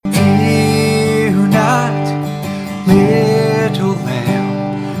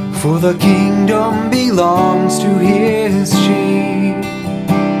For the kingdom belongs to his sheep,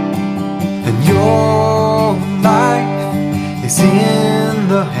 and your life is in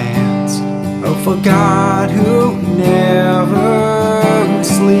the hands of a God who never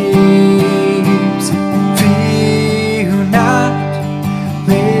sleeps. Fear not,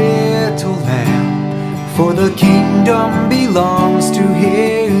 little lamb, for the kingdom belongs to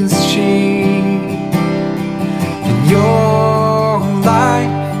his sheep, and your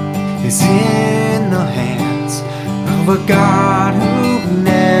life is in the hands of a God who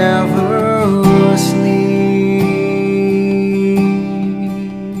never sleeps.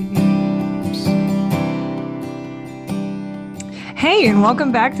 Hey, and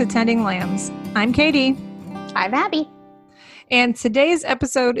welcome back to Tending Lambs. I'm Katie. I'm Abby. And today's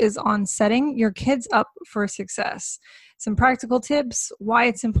episode is on setting your kids up for success. Some practical tips, why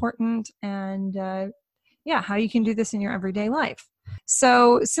it's important, and how you can do this in your everyday life.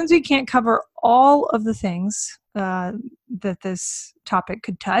 So since we can't cover all of the things that this topic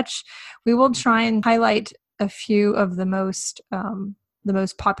could touch, we will try and highlight a few of the most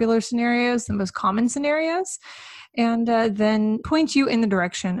popular scenarios, the most common scenarios, and then point you in the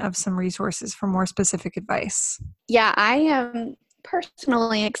direction of some resources for more specific advice. Yeah, I am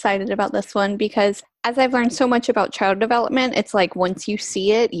personally excited about this one because as I've learned so much about child development, it's like once you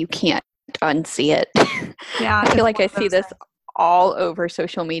see it, you can't unsee it. Yeah, I feel like I see this all over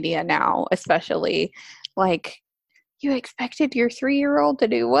social media now, especially like, you expected your 3-year-old to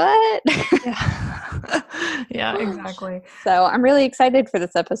do what? Yeah, exactly. So I'm really excited for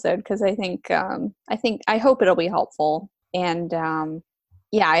this episode because I hope it'll be helpful. And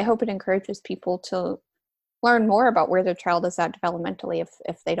I hope it encourages people to learn more about where their child is at developmentally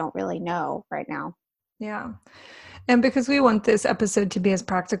if they don't really know right now. Yeah. And because we want this episode to be as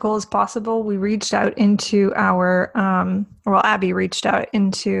practical as possible, we reached out into Abby reached out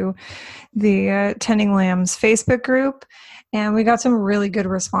into the Tending Lambs Facebook group, and we got some really good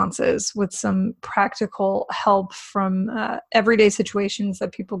responses with some practical help from everyday situations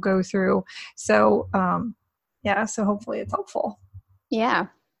that people go through. So, so hopefully it's helpful. Yeah.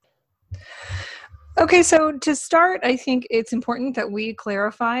 Okay, so to start, I think it's important that we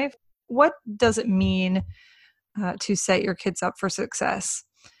clarify, what does it mean to set your kids up for success?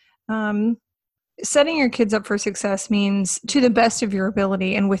 Setting your kids up for success means, to the best of your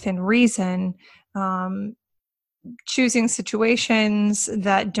ability and within reason, choosing situations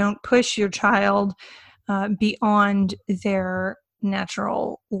that don't push your child beyond their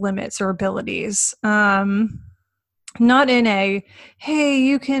natural limits or abilities. Not in a, hey,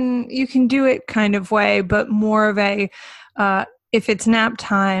 you can do it kind of way, but more of a, if it's nap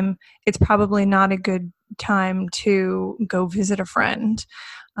time, it's probably not a good time to go visit a friend.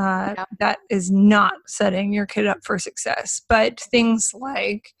 That is not setting your kid up for success. But things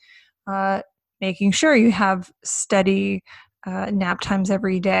like making sure you have steady nap times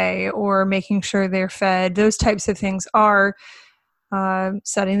every day, or making sure they're fed, those types of things are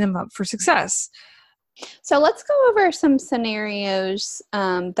setting them up for success. So let's go over some scenarios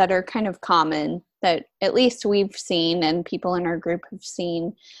that are kind of common that at least we've seen and people in our group have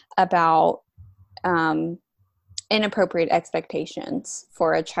seen about inappropriate expectations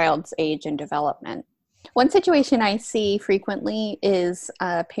for a child's age and development. One situation I see frequently is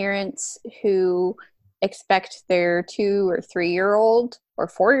parents who expect their 2 or 3-year-old or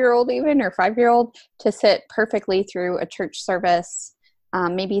 4-year-old even or 5-year-old to sit perfectly through a church service.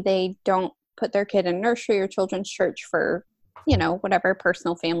 Maybe they don't put their kid in nursery or children's church for, whatever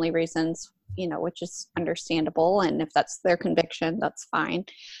personal family reasons, which is understandable. And if that's their conviction, that's fine.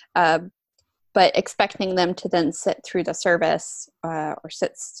 But expecting them to then sit through the service or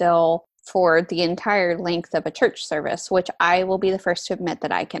sit still for the entire length of a church service, which I will be the first to admit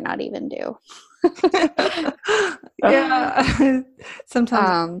that I cannot even do. Yeah. Sometimes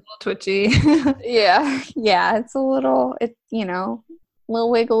it's a little twitchy. Yeah. It's a little, little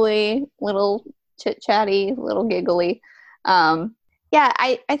wiggly, little chit-chatty, little giggly. I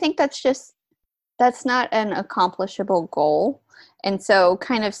think that's not an accomplishable goal. And so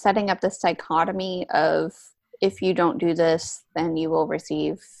kind of setting up this dichotomy of, if you don't do this, then you will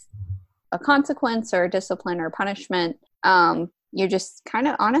receive a consequence or discipline or punishment. You're just kind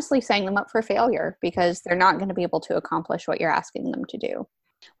of honestly setting them up for failure because they're not going to be able to accomplish what you're asking them to do.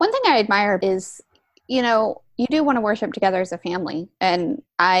 One thing I admire is, you do want to worship together as a family. And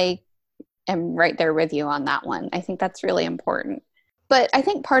I am right there with you on that one. I think that's really important. But I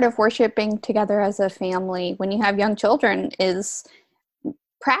think part of worshiping together as a family when you have young children is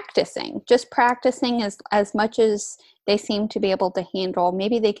practicing as much as they seem to be able to handle.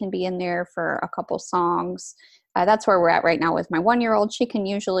 Maybe they can be in there for a couple songs, That's where we're at right now with my 1-year-old. She can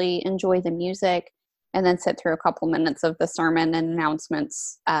usually enjoy the music and then sit through a couple minutes of the sermon and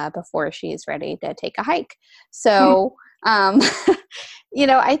announcements before she's ready to take a hike. So,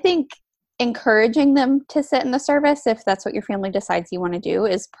 I think encouraging them to sit in the service, if that's what your family decides you want to do,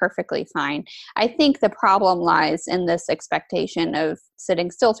 is perfectly fine. I think the problem lies in this expectation of sitting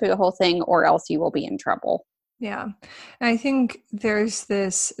still through the whole thing, or else you will be in trouble. Yeah. And I think there's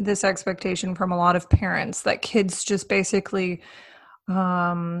this expectation from a lot of parents that kids just basically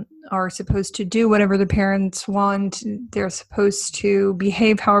are supposed to do whatever the parents want. They're supposed to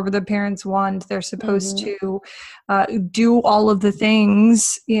behave however the parents want. They're supposed to do all of the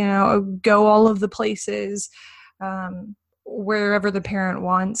things, go all of the places wherever the parent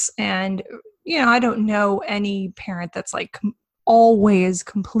wants. And, I don't know any parent that's like always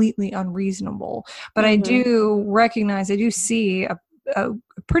completely unreasonable, but I do see a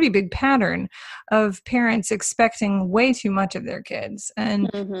pretty big pattern of parents expecting way too much of their kids. And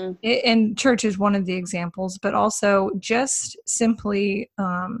and church is one of the examples, but also just simply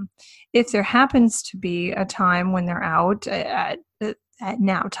if there happens to be a time when they're out at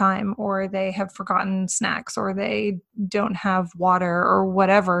nap time, or they have forgotten snacks, or they don't have water or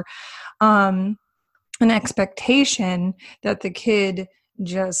whatever, an expectation that the kid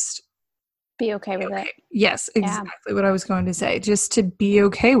just be okay with it. Yes, exactly what I was going to say. Just to be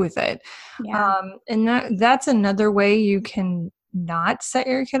okay with it. Yeah. And that's another way you can not set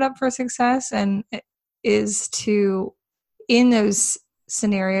your kid up for success, and is to, in those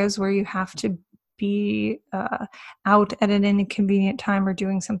scenarios where you have to be out at an inconvenient time or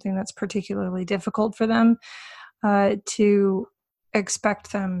doing something that's particularly difficult for them, to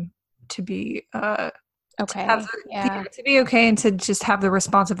expect them to be okay. To be okay, and to just have the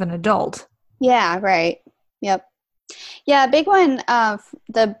response of an adult. Yeah, right. Yep. Yeah, big one.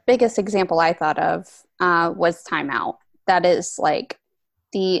 The biggest example I thought of was timeout. That is like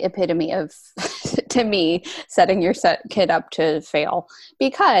the epitome of, to me, setting your kid up to fail.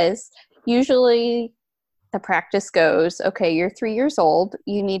 Because usually the practice goes, okay, you're 3 years old.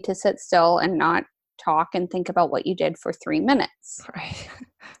 You need to sit still and not talk and think about what you did for 3 minutes. Right.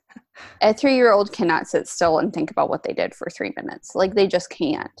 A 3-year-old cannot sit still and think about what they did for 3 minutes. Like, they just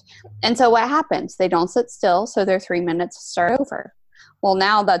can't. And so what happens? They don't sit still, so their 3 minutes start over. Well,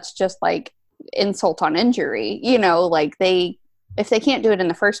 now that's just like insult on injury. Like, if they can't do it in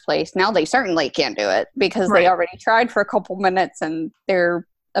the first place, now they certainly can't do it, because they already tried for a couple minutes and their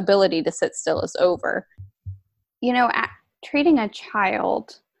ability to sit still is over. Treating a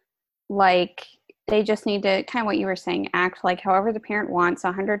child like they just need to, kind of what you were saying, act like however the parent wants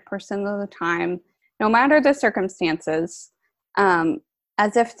 100% of the time, no matter the circumstances,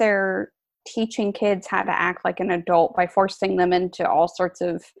 as if they're teaching kids how to act like an adult by forcing them into all sorts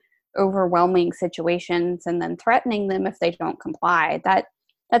of overwhelming situations and then threatening them if they don't comply.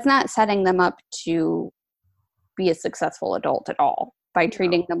 That's not setting them up to be a successful adult at all, by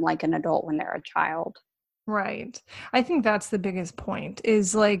treating them like an adult when they're a child. Right. I think that's the biggest point,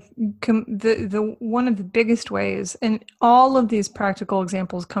 is like the one of the biggest ways, and all of these practical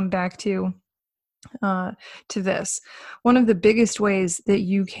examples come back to this. One of the biggest ways that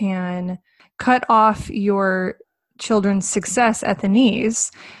you can cut off your children's success at the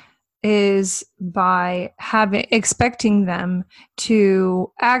knees is by expecting them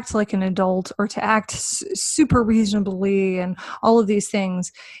to act like an adult, or to act super reasonably, and all of these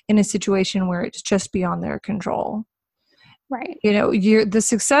things in a situation where it's just beyond their control. Right. The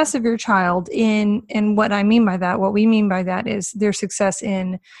success of your child and what I mean by that, what we mean by that, is their success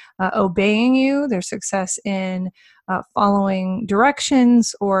in obeying you, their success in following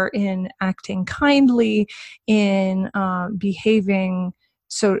directions, or in acting kindly, in behaving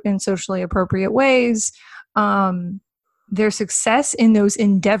in socially appropriate ways. Their success in those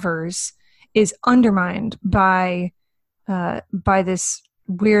endeavors is undermined by this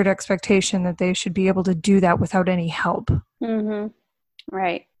weird expectation that they should be able to do that without any help. Mm-hmm.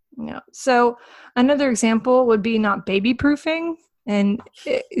 Right. Yeah. So another example would be not baby proofing. And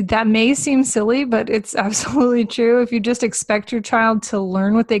that may seem silly, but it's absolutely true. If you just expect your child to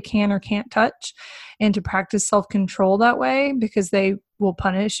learn what they can or can't touch, and to practice self-control that way, because you will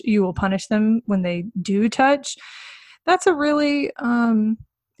punish them when they do touch. That's a really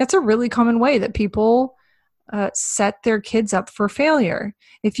common way that people set their kids up for failure.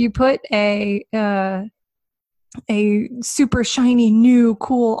 If you put a super shiny, new,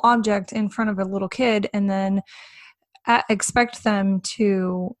 cool object in front of a little kid, and then expect them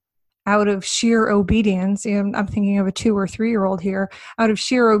to, out of sheer obedience, I'm thinking of a 2 or 3-year-old here, out of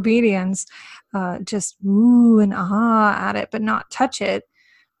sheer obedience, just ooh and ah at it, but not touch it.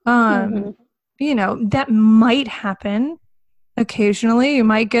 that might happen occasionally. You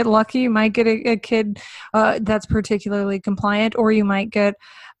might get lucky. You might get a kid that's particularly compliant, or you might get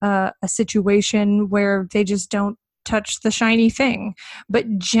a situation where they just don't touch the shiny thing.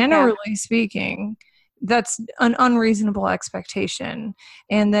 But generally speaking, that's an unreasonable expectation.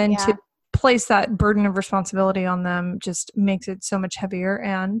 And then to place that burden of responsibility on them just makes it so much heavier.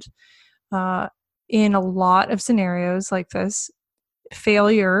 And in a lot of scenarios like this,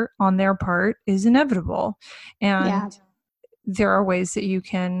 failure on their part is inevitable. And there are ways that you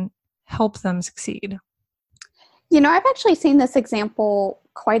can help them succeed. I've actually seen this example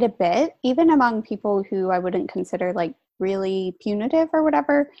quite a bit, even among people who I wouldn't consider like really punitive or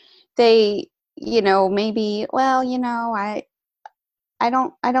whatever. They, maybe, I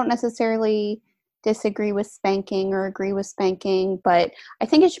don't necessarily disagree with spanking or agree with spanking, but I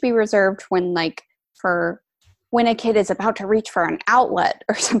think it should be reserved when a kid is about to reach for an outlet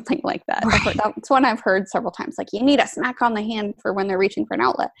or something like that. Right. That's one I've heard several times. Like, you need a smack on the hand for when they're reaching for an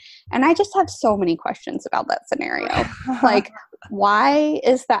outlet. And I just have so many questions about that scenario. Like, why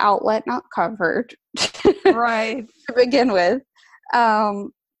is the outlet not covered? Right. To begin with.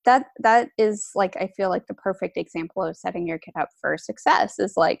 That is like, I feel like the perfect example of setting your kid up for success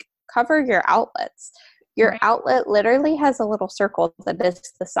is like, cover your outlets. Your outlet literally has a little circle that is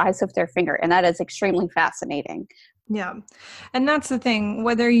the size of their finger, and that is extremely fascinating. Yeah. And that's the thing,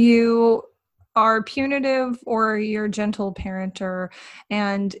 whether you are punitive or you're a gentle parenter,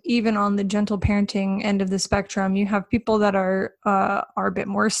 and even on the gentle parenting end of the spectrum, you have people that are a bit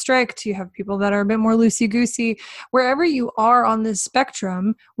more strict, you have people that are a bit more loosey-goosey. Wherever you are on this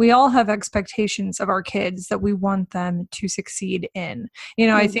spectrum, we all have expectations of our kids that we want them to succeed in.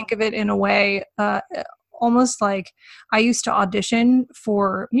 I think of it in a way, almost like I used to audition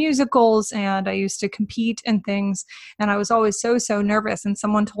for musicals and I used to compete and things. And I was always so nervous. And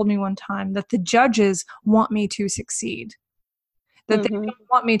someone told me one time that the judges want me to succeed, that they don't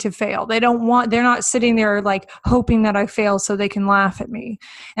want me to fail. They're not sitting there like hoping that I fail so they can laugh at me.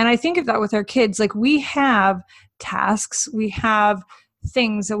 And I think of that with our kids. Like, we have tasks, we have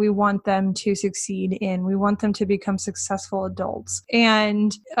things that we want them to succeed in. We want them to become successful adults,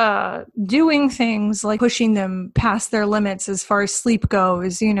 and doing things like pushing them past their limits as far as sleep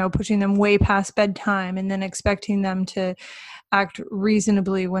goes, pushing them way past bedtime, and then expecting them to act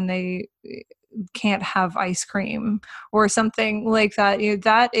reasonably when they can't have ice cream or something like that.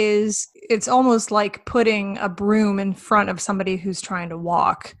 It's almost like putting a broom in front of somebody who's trying to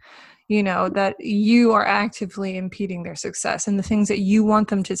walk. That you are actively impeding their success and the things that you want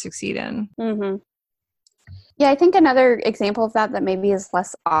them to succeed in. Mm-hmm. Yeah, I think another example of that maybe is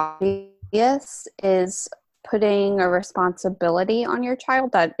less obvious is putting a responsibility on your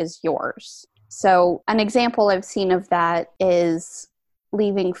child that is yours. So an example I've seen of that is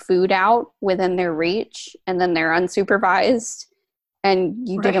leaving food out within their reach, and then they're unsupervised, and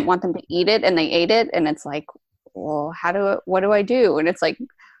you didn't want them to eat it, and they ate it, and it's like, well, what do I do? And it's like,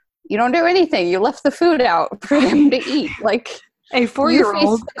 you don't do anything. You left the food out for them to eat. Like, a 4-year-old,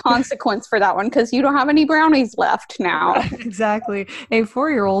 you face the consequence for that one because you don't have any brownies left now. Exactly. A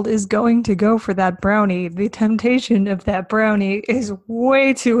 4-year-old is going to go for that brownie. The temptation of that brownie is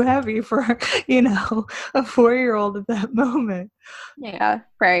way too heavy for, a 4-year-old at that moment. Yeah,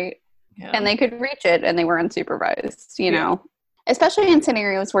 right. Yeah. And they could reach it and they were unsupervised, know, especially in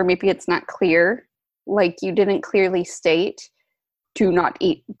scenarios where maybe it's not clear, like you didn't clearly state, do not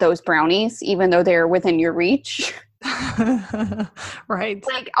eat those brownies, even though they're within your reach. Right.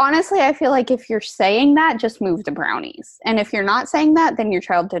 Like, honestly, I feel like if you're saying that, just move the brownies. And if you're not saying that, then your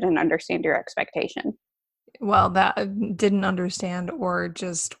child didn't understand your expectation. Well, that didn't understand or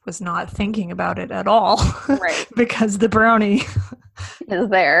just was not thinking about it at all. Right. Because the brownie is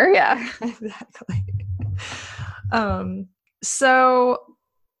there. Yeah. Exactly. So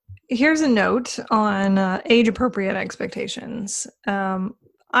here's a note on age-appropriate expectations.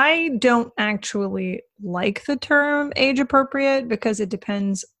 I don't actually like the term age-appropriate because it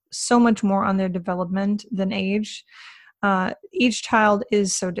depends so much more on their development than age. Each child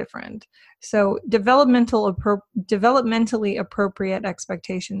is so different. So developmentally appropriate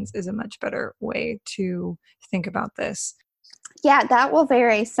expectations is a much better way to think about this. Yeah, that will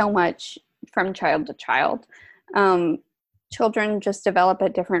vary so much from child to child. Children just develop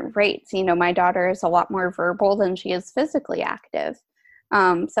at different rates. My daughter is a lot more verbal than she is physically active.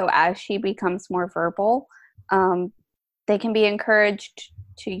 So as she becomes more verbal, they can be encouraged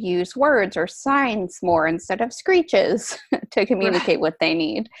to use words or signs more instead of screeches to communicate what they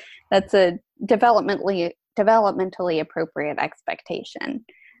need. That's a developmentally appropriate expectation.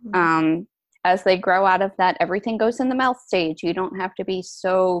 as they grow out of that, everything goes in the mouth stage. You don't have to be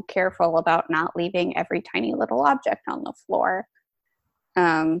so careful about not leaving every tiny little object on the floor.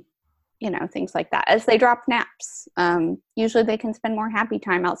 Things like that. As they drop naps, usually they can spend more happy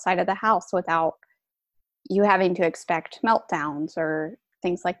time outside of the house without you having to expect meltdowns or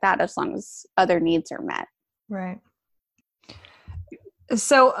things like that, as long as other needs are met. Right.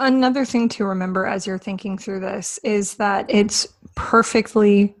 So another thing to remember as you're thinking through this is that it's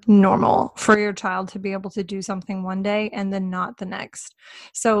perfectly normal for your child to be able to do something one day and then not the next.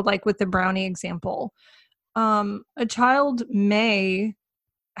 So like with the brownie example, a child may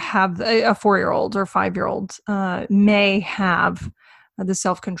have a 4-year-old or 5-year-old may have the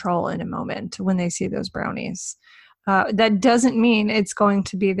self-control in a moment when they see those brownies. That doesn't mean it's going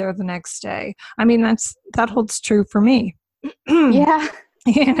to be there the next day. I mean, that holds true for me. Yeah.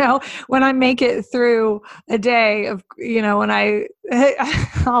 When I make it through a day of, when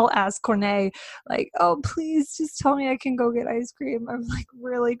I'll ask Cornay, like, oh, please just tell me I can go get ice cream. I'm like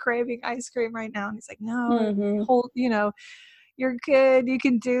really craving ice cream right now. And he's like, no, hold, you're good. You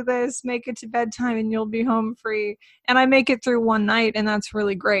can do this, make it to bedtime and you'll be home free. And I make it through one night and that's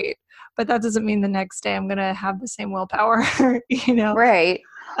really great. But that doesn't mean the next day I'm going to have the same willpower, Right.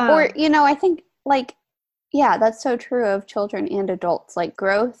 Or, I think yeah, that's so true of children and adults. Like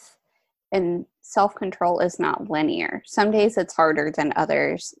growth and self-control is not linear. Some days it's harder than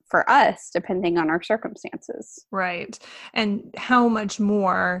others for us, depending on our circumstances. Right. And how much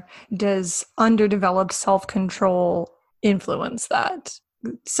more does underdeveloped self-control influence that?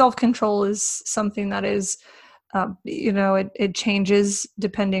 Self-control is something that is, it changes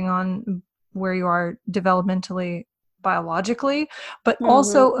depending on where you are developmentally, biologically, but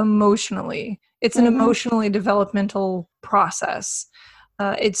also emotionally. It's an emotionally developmental process.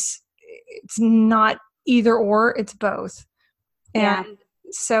 It's not either or, it's both. And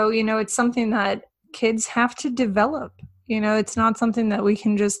so, it's something that kids have to develop. It's not something that we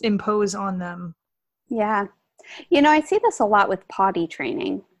can just impose on them. Yeah. I see this a lot with potty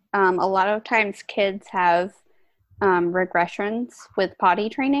training. A lot of times kids have regressions with potty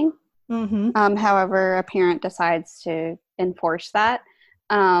training. However, a parent decides to enforce that.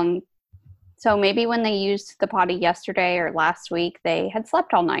 So maybe when they used the potty yesterday or last week, they had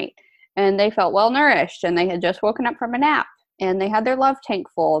slept all night and they felt well nourished and they had just woken up from a nap and they had their love tank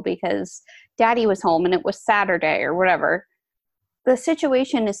full because daddy was home and it was Saturday or whatever. The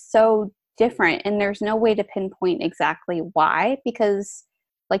situation is so different and there's no way to pinpoint exactly why, because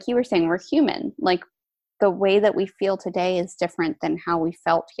like you were saying, we're human. Like the way that we feel today is different than how we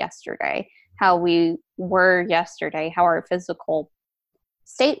felt yesterday, how we were yesterday, how our physical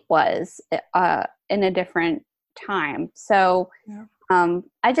state was in a different time. So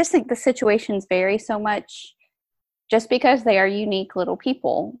I just think the situations vary so much just because they are unique little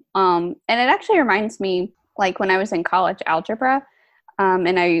people. And it actually reminds me, like when I was in college algebra,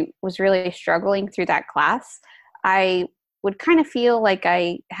 and I was really struggling through that class, I would kind of feel like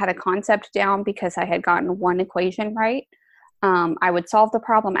I had a concept down because I had gotten one equation right. I would solve the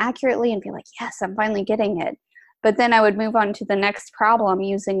problem accurately and be like, yes, I'm finally getting it. But then I would move on to the next problem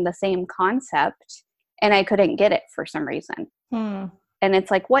using the same concept and I couldn't get it for some reason. And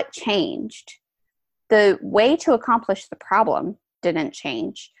it's like, what changed? The way to accomplish the problem didn't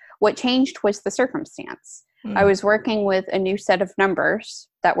change. What changed was the circumstance. I was working with a new set of numbers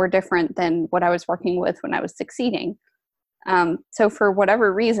that were different than what I was working with when I was succeeding. So for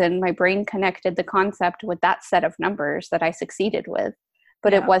whatever reason, my brain connected the concept with that set of numbers that I succeeded with,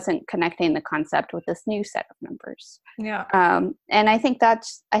 but it wasn't connecting the concept with this new set of numbers. Yeah. And I think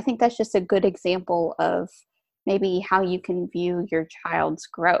that's just a good example of maybe how you can view your child's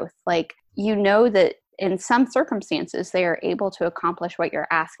growth. Like, that in some circumstances, they are able to accomplish what you're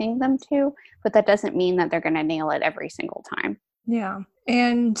asking them to, but that doesn't mean that they're going to nail it every single time. Yeah.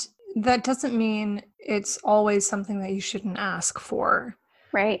 And that doesn't mean it's always something that you shouldn't ask for.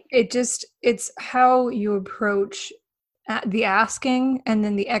 Right. It's how you approach the asking and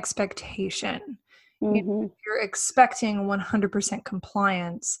then the expectation. You're expecting 100%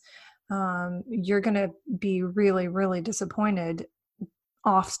 compliance. You're going to be really, really disappointed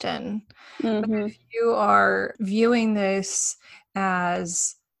often. But if you are viewing this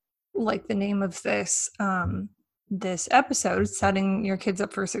as, like the name of this this episode, setting your kids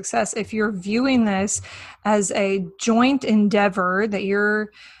up for success, if you're viewing this as a joint endeavor that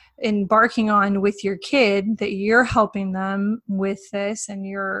you're embarking on with your kid, that you're helping them with this and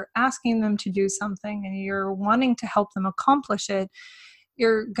you're asking them to do something and you're wanting to help them accomplish it,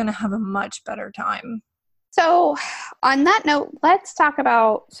 you're going to have a much better time. So on that note, let's talk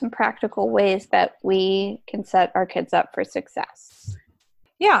about some practical ways that we can set our kids up for success.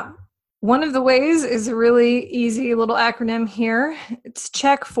 Yeah. One of the ways is a really easy little acronym here. It's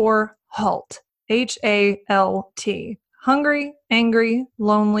check for HALT. HALT. Hungry, angry,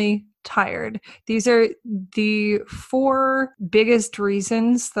 lonely, tired. These are the 4 biggest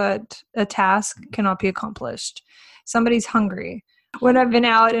reasons that a task cannot be accomplished. Somebody's hungry. When I've been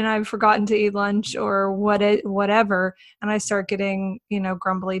out and I've forgotten to eat lunch or whatever, and I start getting,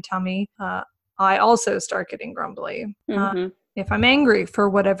 grumbly tummy, I also start getting grumbly. If I'm angry for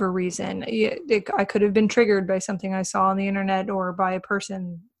whatever reason, I could have been triggered by something I saw on the internet or by a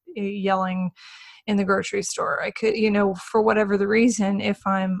person yelling in the grocery store. I could, for whatever the reason, if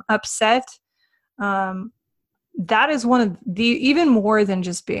I'm upset, that is one of the, even more than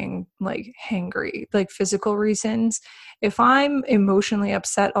just being like hangry, like physical reasons. If I'm emotionally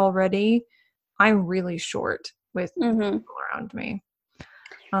upset already, I'm really short with people around me.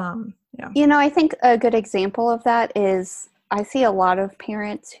 Yeah. I think a good example of that is I see a lot of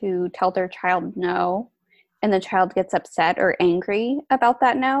parents who tell their child no, and the child gets upset or angry about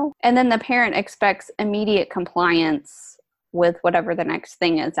that no. And then the parent expects immediate compliance with whatever the next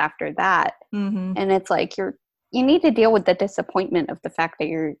thing is after that. Mm-hmm. And it's like you need to deal with the disappointment of the fact that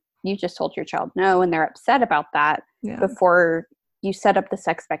you just told your child no and they're upset about that before you set up this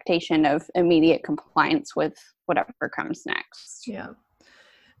expectation of immediate compliance with whatever comes next. Yeah.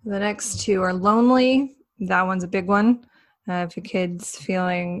 The next 2 are lonely. That one's a big one. If a kid's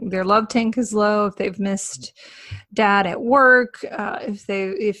feeling their love tank is low, if they've missed dad at work,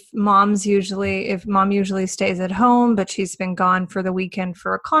 if mom usually stays at home, but she's been gone for the weekend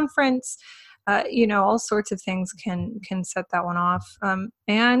for a conference, all sorts of things can set that one off.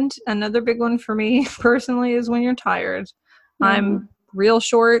 And another big one for me personally is when you're tired. Mm-hmm. I'm real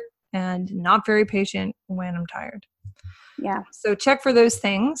short and not very patient when I'm tired. Yeah. So check for those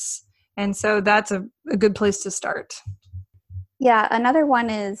things. And so that's a good place to start. Yeah. Another one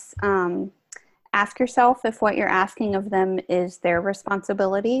is ask yourself if what you're asking of them is their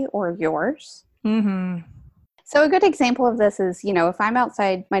responsibility or yours. Mm-hmm. So a good example of this is, if I'm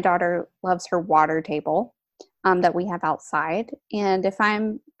outside, my daughter loves her water table that we have outside. And if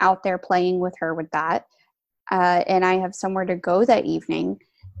I'm out there playing with her with that, and I have somewhere to go that evening,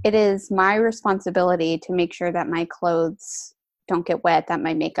 it is my responsibility to make sure that my clothes don't get wet, that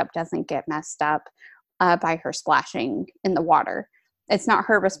my makeup doesn't get messed up by her splashing in the water. It's not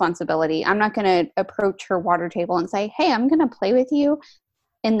her responsibility. I'm not going to approach her water table and say, hey, I'm going to play with you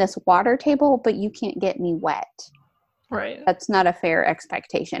in this water table, but you can't get me wet. Right. That's not a fair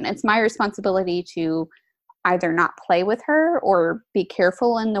expectation. It's my responsibility to either not play with her or be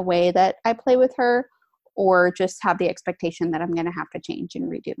careful in the way that I play with her, or just have the expectation that I'm going to have to change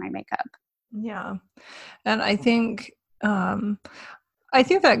and redo my makeup. Yeah. And I think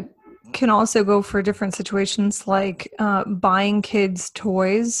that can also go for different situations, like buying kids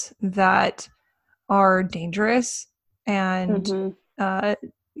toys that are dangerous and,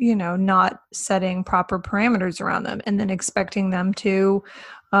 not setting proper parameters around them and then expecting them to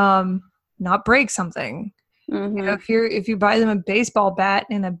not break something. Mm-hmm. If you buy them a baseball bat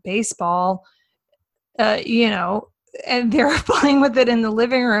and a baseball, and they're playing with it in the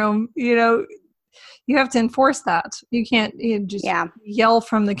living room, you have to enforce that. You can't just yell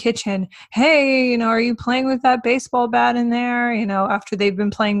from the kitchen, hey, are you playing with that baseball bat in there? After they've been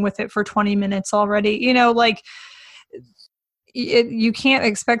playing with it for 20 minutes already, you can't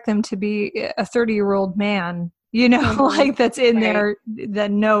expect them to be a 30-year-old man, like that's in there that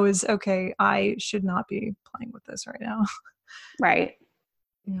knows, okay, I should not be playing with this right now. Right.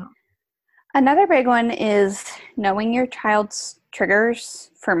 Yeah. Another big one is knowing your child's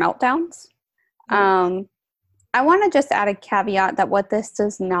triggers for meltdowns. I want to just add a caveat that what this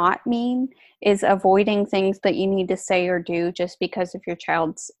does not mean is avoiding things that you need to say or do just because of your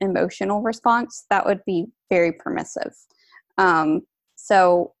child's emotional response. That would be very permissive.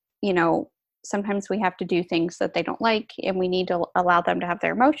 So, sometimes we have to do things that they don't like, and we need to allow them to have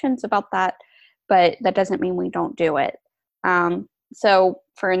their emotions about that, but that doesn't mean we don't do it. So,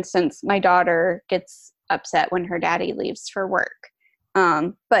 for instance, my daughter gets upset when her daddy leaves for work.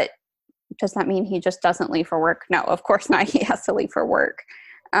 But does that mean he just doesn't leave for work? No, of course not. He has to leave for work.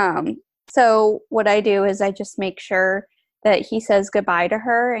 So what I do is I just make sure that he says goodbye to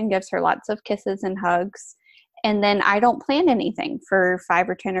her and gives her lots of kisses and hugs. And then I don't plan anything for 5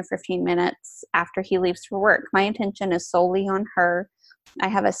 or 10 or 15 minutes after he leaves for work. My intention is solely on her. I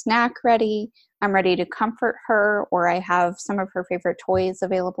have a snack ready. I'm ready to comfort her, or I have some of her favorite toys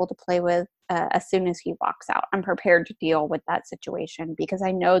available to play with as soon as he walks out. I'm prepared to deal with that situation because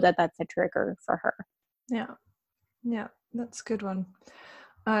I know that that's a trigger for her. Yeah. Yeah, that's a good one.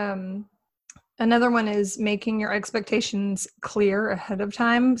 Another one is making your expectations clear ahead of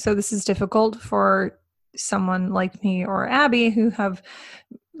time. So this is difficult for someone like me or Abby who have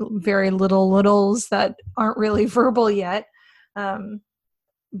very littles that aren't really verbal yet,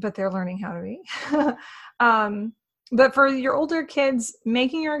 but they're learning how to be. But for your older kids,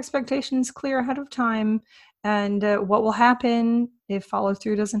 making your expectations clear ahead of time and what will happen if follow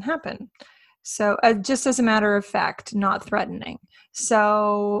through doesn't happen. So just as a matter of fact, not threatening.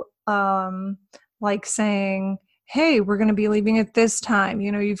 So like saying, hey, we're going to be leaving at this time.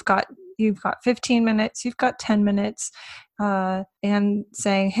 You've got 15 minutes, you've got 10 minutes, and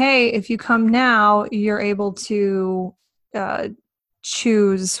saying, hey, if you come now, you're able to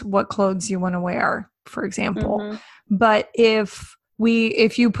choose what clothes you want to wear, for example. Mm-hmm. But if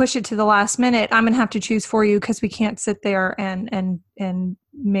you push it to the last minute, I'm going to have to choose for you because we can't sit there and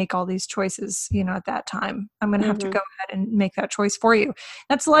make all these choices, at that time. I'm going to have to go ahead and make that choice for you.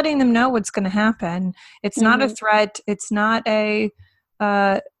 That's letting them know what's going to happen. It's not a threat. It's not a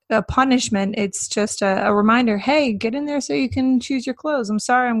punishment. It's just a reminder. Hey, get in there so you can choose your clothes. I'm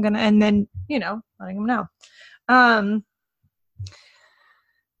sorry. And then, letting them know.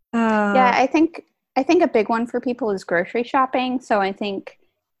 Yeah, I think a big one for people is grocery shopping. So I think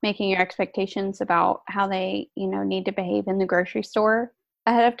making your expectations about how they, need to behave in the grocery store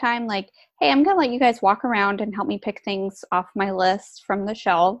ahead of time. Like, hey, I'm going to let you guys walk around and help me pick things off my list from the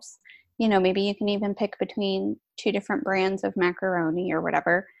shelves. Maybe you can even pick between 2 different brands of macaroni or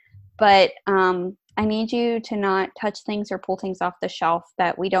whatever. But I need you to not touch things or pull things off the shelf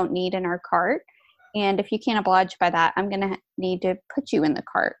that we don't need in our cart. And if you can't oblige by that, I'm going to need to put you in the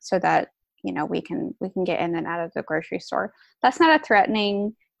cart so that, we can get in and out of the grocery store. That's not a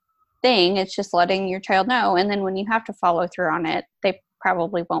threatening thing. It's just letting your child know. And then when you have to follow through on it, they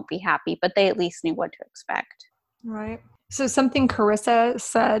probably won't be happy, but they at least knew what to expect. Right. So something Carissa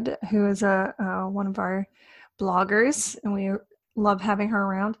said, who is one of our bloggers, and we love having her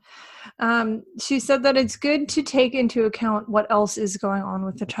around. She said that it's good to take into account what else is going on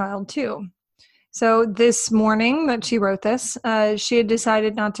with the child too. So this morning that she wrote this, she had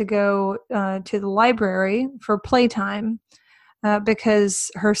decided not to go to the library for playtime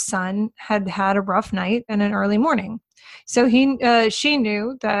because her son had had a rough night and an early morning. So she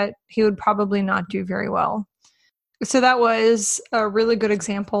knew that he would probably not do very well. So that was a really good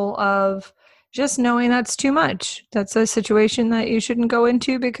example of just knowing that's too much. That's a situation that you shouldn't go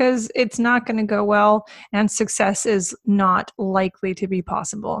into because it's not going to go well and success is not likely to be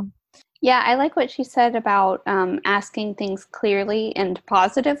possible. Yeah, I like what she said about asking things clearly and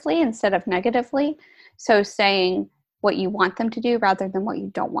positively instead of negatively. So saying what you want them to do rather than what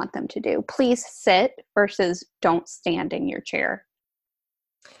you don't want them to do. Please sit versus don't stand in your chair.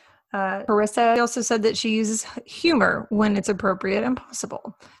 Carissa also said that she uses humor when it's appropriate and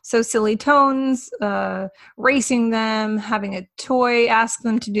possible. So silly tones, racing them, having a toy, ask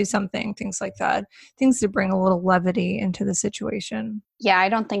them to do something, things like that. Things to bring a little levity into the situation. Yeah, I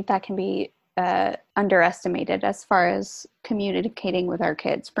don't think that can be underestimated as far as communicating with our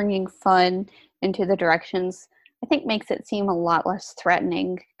kids. Bringing fun into the directions, I think, makes it seem a lot less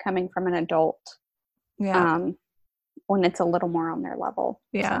threatening coming from an adult. Yeah. When it's a little more on their level.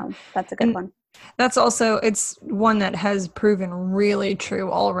 Yeah. So that's a good one. That's also, it's one that has proven really true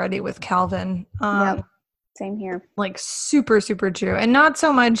already with Calvin. Yep. Same here. Like super, super true. And not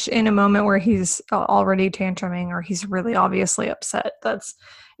so much in a moment where he's already tantruming or he's really obviously upset. That's,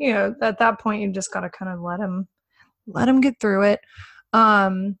 at that point, you just got to kind of let him get through it.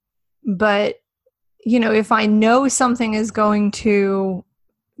 But, if I know something is going to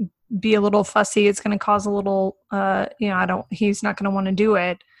be a little fussy, it's going to cause a little, he's not going to want to do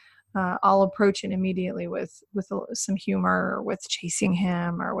it. I'll approach it immediately with some humor or with chasing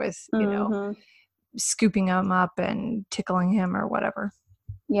him or with, scooping him up and tickling him or whatever.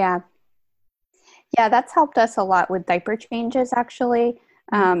 Yeah. Yeah, that's helped us a lot with diaper changes, actually.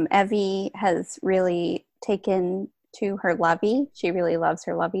 Evie has really taken to her Lovey. She really loves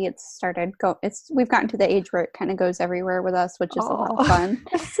her Lovey. We've gotten to the age where it kind of goes everywhere with us, which is a lot of fun.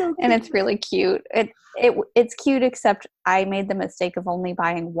 So and it's really cute. It's cute, except I made the mistake of only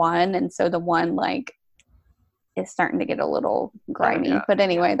buying one, and so the one is starting to get a little grimy. Oh, yeah. But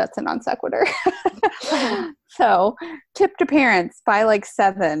anyway, that's a non sequitur. So, tip to parents: buy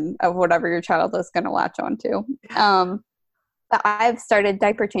 7 of whatever your child is going to latch onto. But I've started,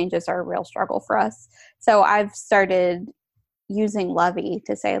 diaper changes are a real struggle for us. So I've started using Lovey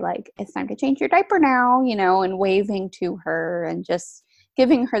to say it's time to change your diaper now, and waving to her and just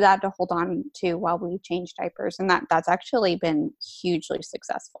giving her that to hold on to while we change diapers. And that's actually been hugely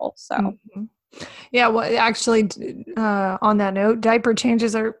successful. So Mhm. Yeah, well, actually, on that note, diaper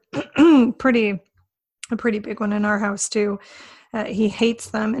changes are a pretty big one in our house too. He hates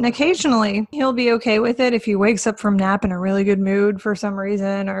them, and occasionally he'll be okay with it if he wakes up from nap in a really good mood for some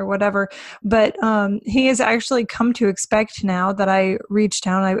reason or whatever. But he has actually come to expect now that I reach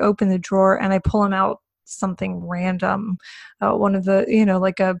down, I open the drawer, and I pull him out something random. One of the,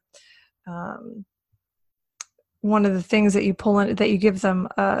 like um, one of the things that you pull in that you give them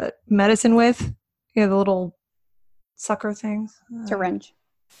medicine with, the little sucker things. syringe.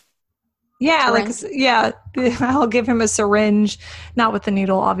 Yeah, Syringe. yeah, I'll give him a syringe, not with the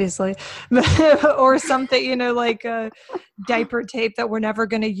needle, obviously, or something, like a diaper tape that we're never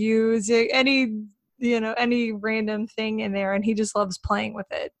going to use. Any random thing in there, and he just loves playing with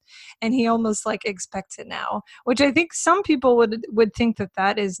it, and he almost like expects it now, which I think some people would think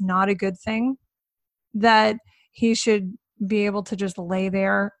that is not a good thing, that he should be able to just lay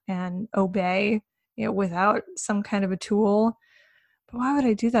there and obey, without some kind of a tool. But why would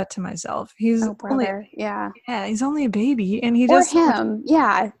I do that to myself? He's Oh, brother. Yeah. he's only a baby, and he Or does so much. him.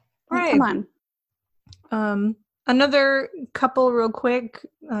 Yeah. Like, Right. come on. Another couple real quick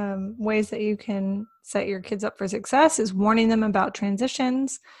ways that you can set your kids up for success is warning them about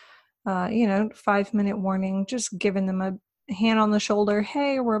transitions. 5-minute warning, just giving them a hand on the shoulder.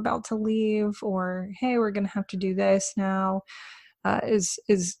 Hey, we're about to leave, or hey, we're going to have to do this now.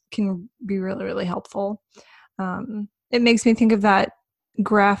 Can be really, really helpful. It makes me think of that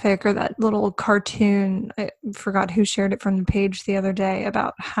graphic or that little cartoon. I forgot who shared it from the page the other day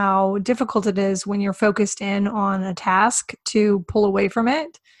about how difficult it is when you're focused in on a task to pull away from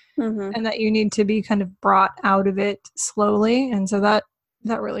it, and that you need to be kind of brought out of it slowly. And so that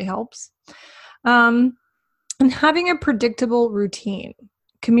really helps. And having a predictable routine,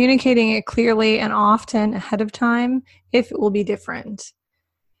 communicating it clearly and often ahead of time if it will be different.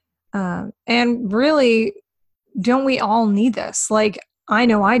 And really, don't we all need this? Like, I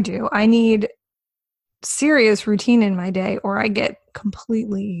know I do. I need serious routine in my day, or I get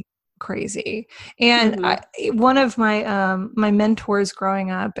completely crazy. And one of my my mentors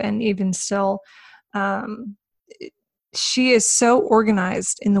growing up, and even still, she is so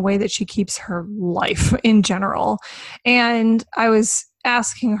organized in the way that she keeps her life in general. And I was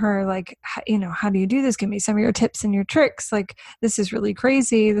asking her, like, how do you do this? Give me some of your tips and your tricks. Like, this is really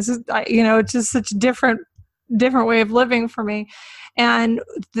crazy. This is, it's just such a different way of living for me. And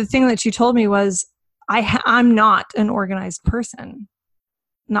the thing that she told me was, I'm not an organized person.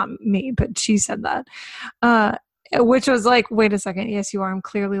 Not me, but she said that. Which was like, wait a second, yes, you are. I'm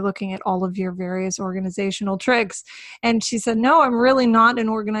clearly looking at all of your various organizational tricks. And she said, no, I'm really not an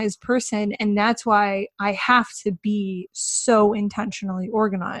organized person. And that's why I have to be so intentionally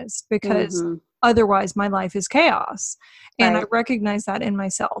organized, because otherwise my life is chaos. And I recognize that in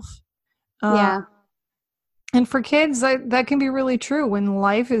myself. Yeah. And for kids, that can be really true. When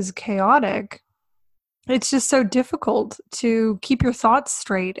life is chaotic, it's just so difficult to keep your thoughts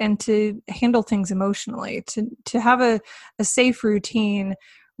straight and to handle things emotionally. To have a safe routine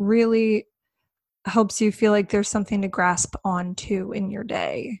really helps you feel like there's something to grasp onto in your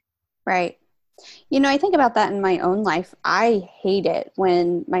day. Right. I think about that in my own life. I hate it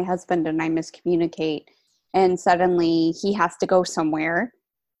when my husband and I miscommunicate and suddenly he has to go somewhere.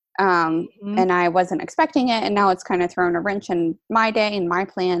 And I wasn't expecting it. And now it's kind of thrown a wrench in my day and my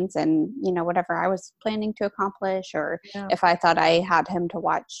plans and, whatever I was planning to accomplish, or if I thought I had him to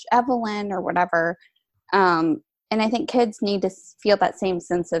watch Evelyn or whatever. And I think kids need to feel that same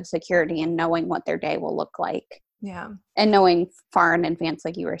sense of security in knowing what their day will look like. Yeah. And knowing far in advance,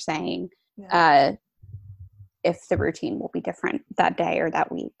 like you were saying, if the routine will be different that day or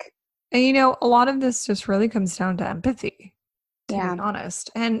that week. And, a lot of this just really comes down to empathy, to be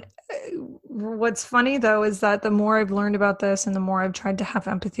honest. And what's funny, though, is that the more I've learned about this and the more I've tried to have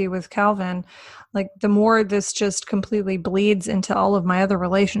empathy with Calvin, like, the more this just completely bleeds into all of my other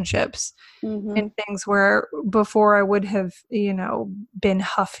relationships and things where before I would have, been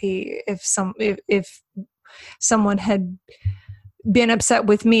huffy if someone had been upset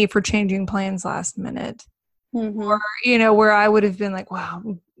with me for changing plans last minute. Or, where I would have been like, wow,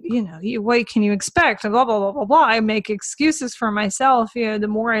 what can you expect? And blah, blah, blah, blah, blah. I make excuses for myself. The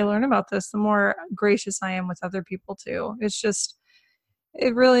more I learn about this, the more gracious I am with other people too.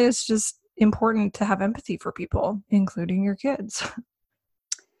 It really is just important to have empathy for people, including your kids.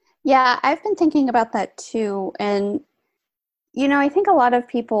 Yeah, I've been thinking about that too. And, I think a lot of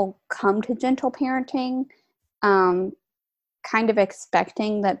people come to gentle parenting kind of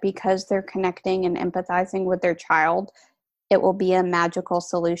expecting that because they're connecting and empathizing with their child, it will be a magical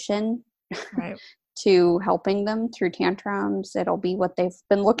solution Right. to helping them through tantrums. It'll be what they've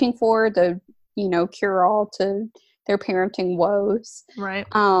been looking for, the, cure all to their parenting woes. Right.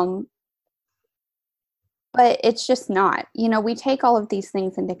 But it's just not. We take all of these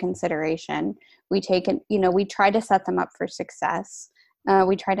things into consideration. We take it, we try to set them up for success.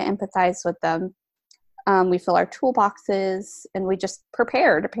 We try to empathize with them. We fill our toolboxes, and we just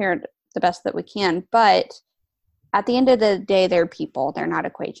prepare to parent the best that we can. But at the end of the day, they're people. They're not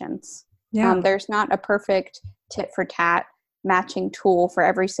equations. Yeah. There's not a perfect tit for tat matching tool for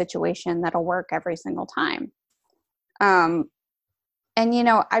every situation that'll work every single time. And,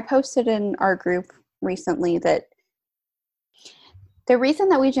 I posted in our group recently that the reason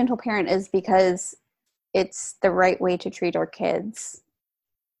that we gentle parent is because it's the right way to treat our kids.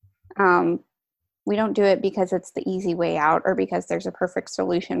 We don't do it because it's the easy way out or because there's a perfect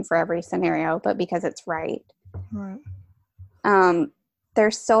solution for every scenario, but because it's right. Right.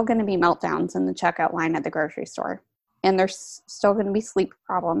 There's still going to be meltdowns in the checkout line at the grocery store, and there's still going to be sleep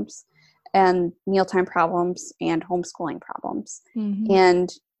problems and mealtime problems and homeschooling problems. Mm-hmm.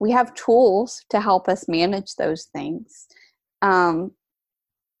 And we have tools to help us manage those things. But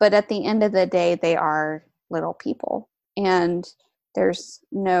at the end of the day, they are little people, and there's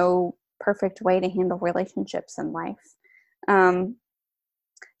no perfect way to handle relationships in life.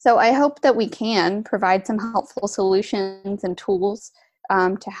 So I hope that we can provide some helpful solutions and tools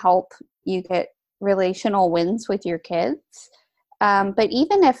to help you get relational wins with your kids. But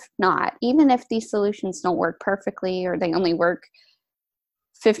even if not, even if these solutions don't work perfectly, or they only work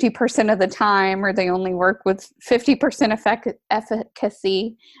 50% of the time, or they only work with 50%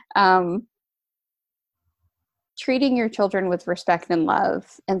 efficacy, treating your children with respect and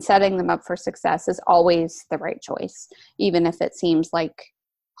love and setting them up for success is always the right choice, even if it seems like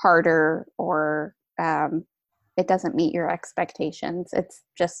harder or it doesn't meet your expectations. It's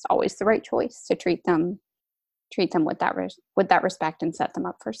just always the right choice to treat them with that respect and set them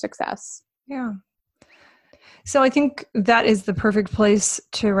up for success. Yeah. So I think that is the perfect place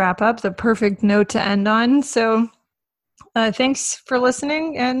to wrap up, the perfect note to end on. So thanks for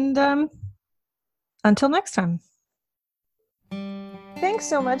listening, and until next time. Thanks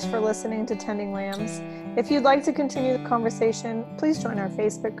so much for listening to Tending Lambs. If you'd like to continue the conversation, please join our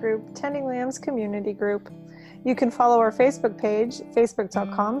Facebook group, Tending Lambs Community Group. You can follow our Facebook page,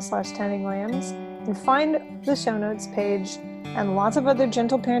 facebook.com/tendinglambs, and find the show notes page and lots of other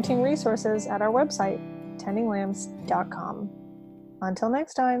gentle parenting resources at our website, tendinglambs.com. Until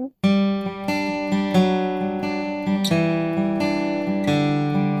next time.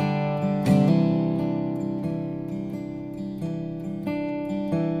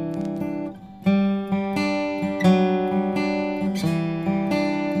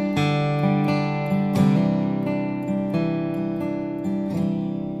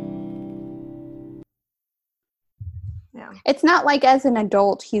 It's not like as an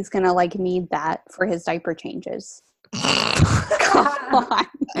adult he's gonna need that for his diaper changes. Come on.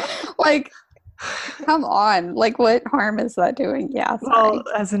 Come on. What harm is that doing? Yeah. Sorry. Well,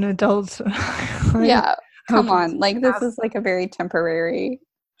 as an adult. Yeah. Come on. This is a very temporary.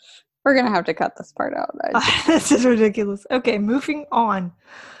 We're gonna have to cut this part out. This is ridiculous. Okay, moving on.